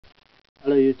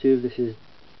Hello YouTube, this is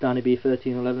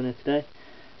DannyB1311 here today,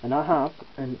 and I have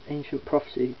an Ancient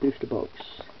Prophecy booster box.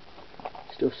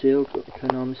 Still sealed, got the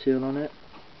Konami seal on it.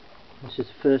 This is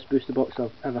the first booster box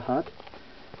I've ever had,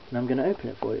 and I'm going to open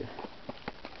it for you.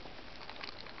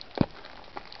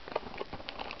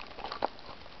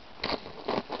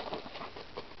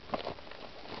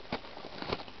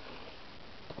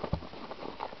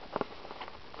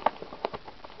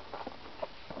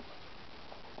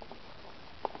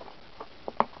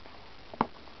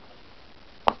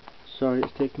 Sorry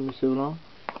it's taken me so long.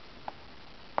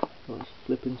 Got this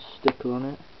flipping sticker on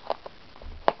it.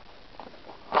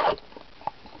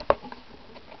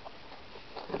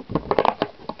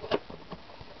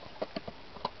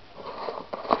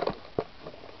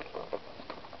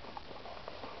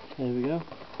 There we go.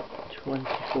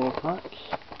 24 packs.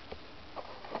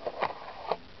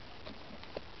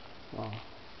 Wow.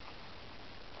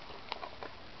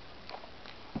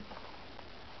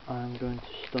 I'm going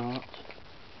to start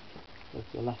with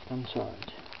the left hand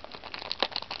side.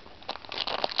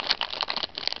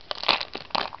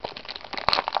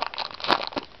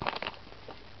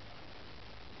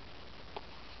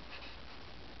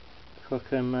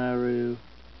 Kokemaru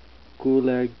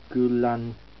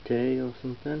Gulegulante or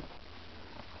something,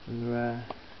 and rare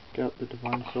got the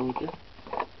Divine Soldier.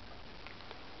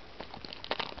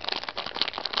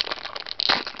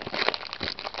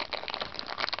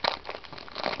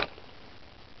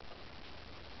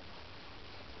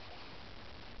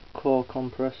 Core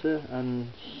Compressor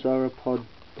and Sauropod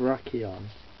Brachion.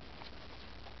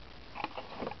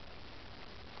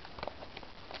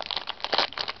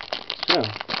 So,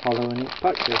 hollow in each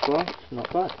pack so far, it's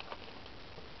not bad.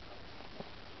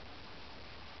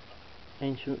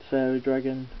 Ancient Fairy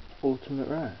Dragon Ultimate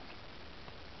Rare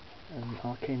and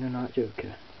Arcana Knight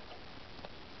Joker.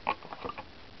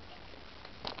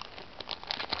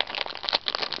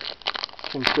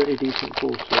 Some pretty decent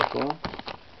pulls so far.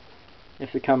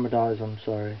 If the camera dies, I'm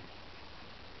sorry.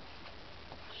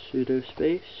 Pseudo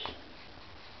Space.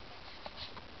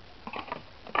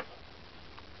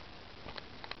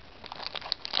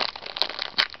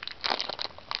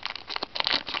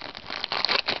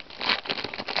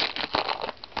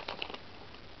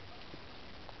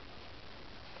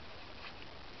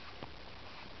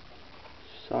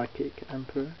 Psychic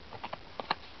Emperor.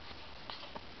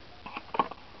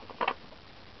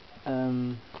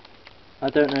 I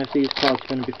don't know if these cards are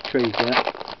going to be for trade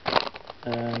yet.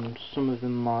 Some of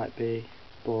them might be,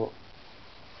 but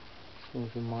some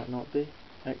of them might not be.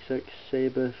 XX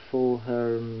Saber Full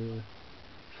Helm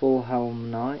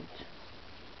Knight.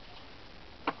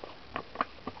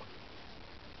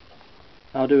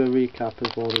 I'll do a recap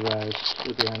of all the rares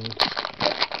at the end.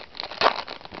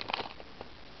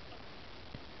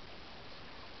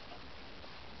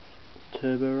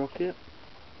 Turbo Rocket.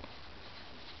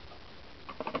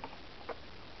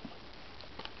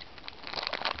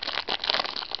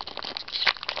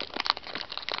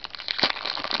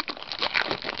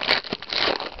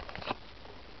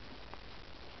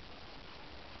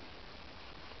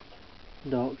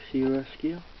 Dark Sea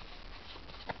Rescue.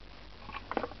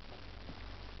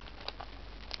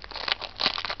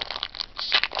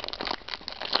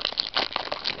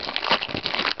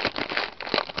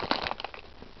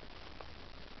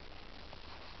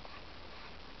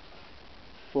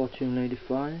 Fortune Lady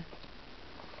Fire,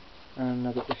 and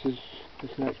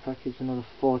this next pack is another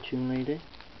Fortune Lady.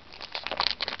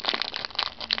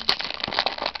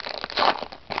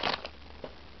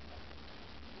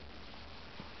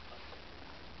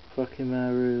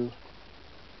 Kokemaru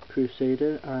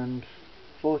Crusader and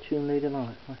Fortune Lady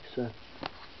Light, like I said.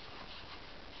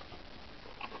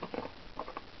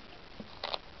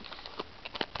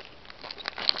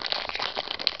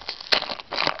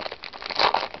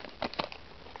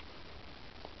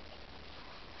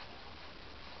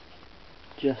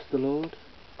 Just the Lord.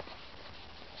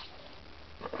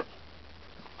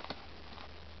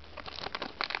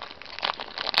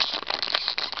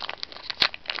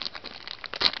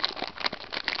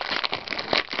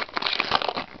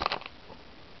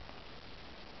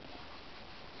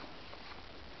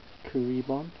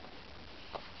 Kuribon.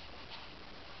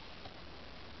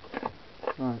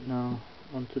 Right, now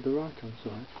onto the right hand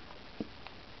side.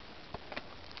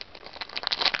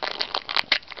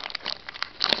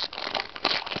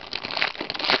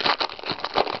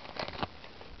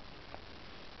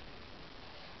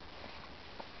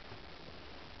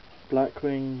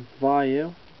 Blackwings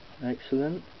vayu,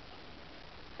 excellent.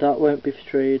 That won't be for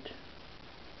trade.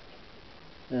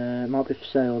 It might be for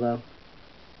sale though.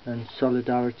 And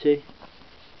Solidarity.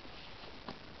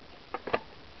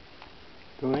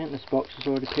 Brilliant, this box has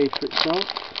already paid for itself.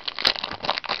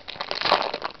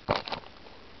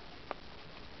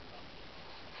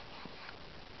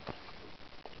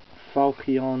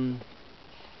 Falcon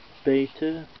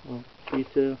Beta or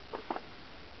Beta,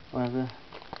 whatever,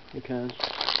 who cares.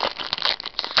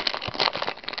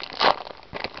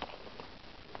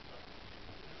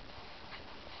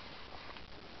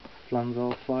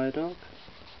 Flamvel Fire Dog.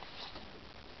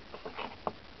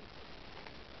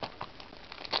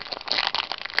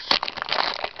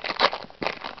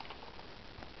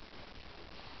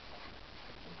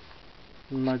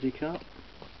 Magikarp.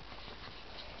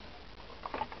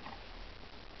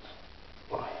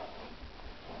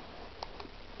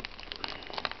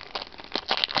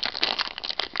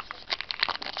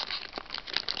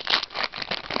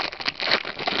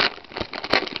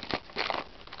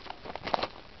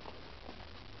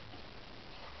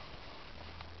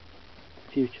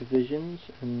 Future Visions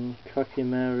and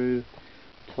Kakimaru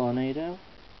Tornado.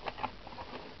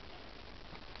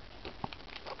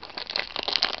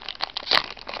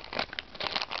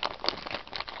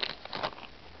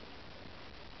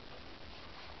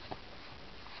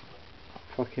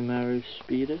 Kakimaru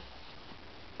Speeder.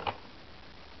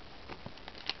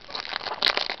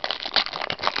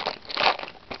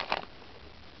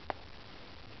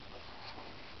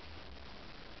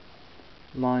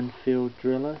 Minefield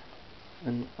Driller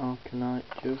and Arcanite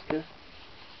Joker.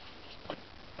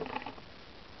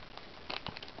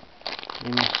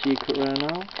 In the secret rare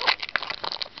now.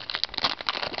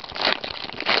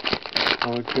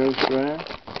 Or a ghost rare,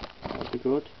 that'd be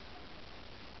good.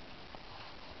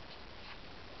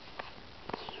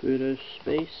 Pseudo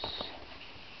Space.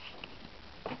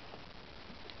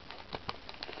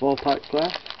 4 packs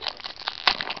left.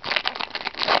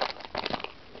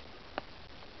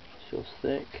 Feels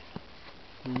thick.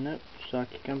 Nope,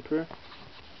 Psychic Emperor.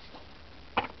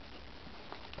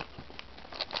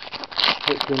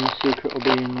 Hopefully my secret will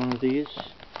be in one of these.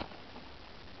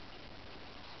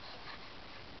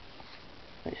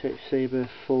 XX Saber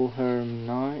Full Herm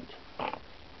Knight.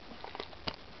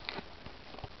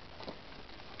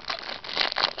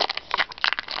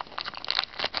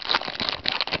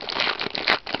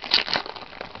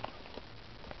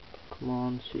 Come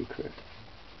on, secret.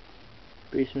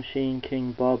 Beast Machine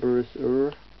King Barbarous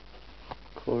Uria.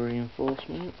 Core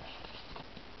Reinforcement.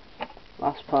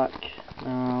 Last pack.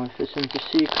 Now if it's into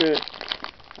secret,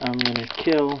 I'm gonna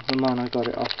kill the man I got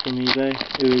it off from eBay,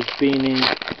 who is Beanie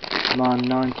Man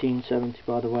 1970,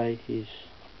 by the way. He's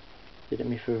did it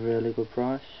me for a really good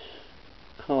price.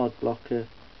 Card Blocker. Is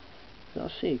that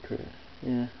a secret?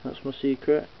 Yeah, that's my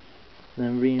secret. And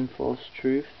then Reinforced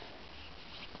Truth.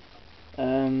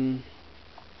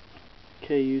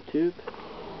 Okay, YouTube.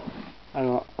 I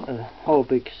got a whole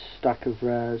big stack of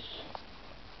rares.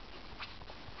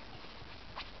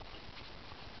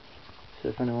 So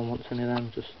if anyone wants any of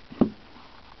them, just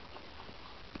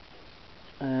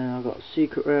I got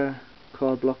Secret Rare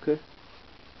Card Blocker,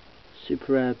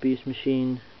 Super Rare Beast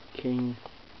Machine King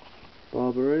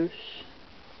Barbaros,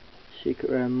 Secret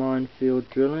Rare Minefield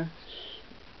Driller,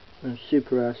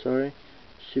 Super Rare, sorry,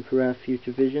 Super Rare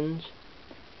Future Visions,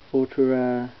 Ultra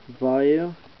Rare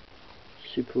Vayu,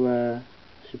 Super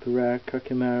Rare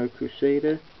Kakimaru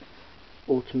Crusader,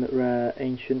 Ultimate Rare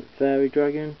Ancient Fairy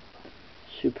Dragon,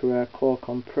 Super Rare Core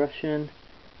Compression,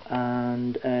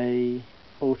 and a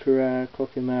Ultra Rare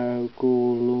Kakimaru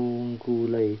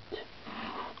Gulungulate.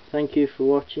 Thank you for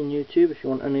watching, YouTube. If you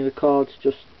want any of the cards,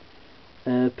 just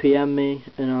PM me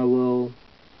and I will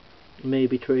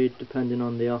maybe trade depending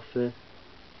on the offer.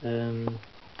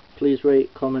 Please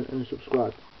rate, comment and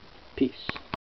subscribe. Peace.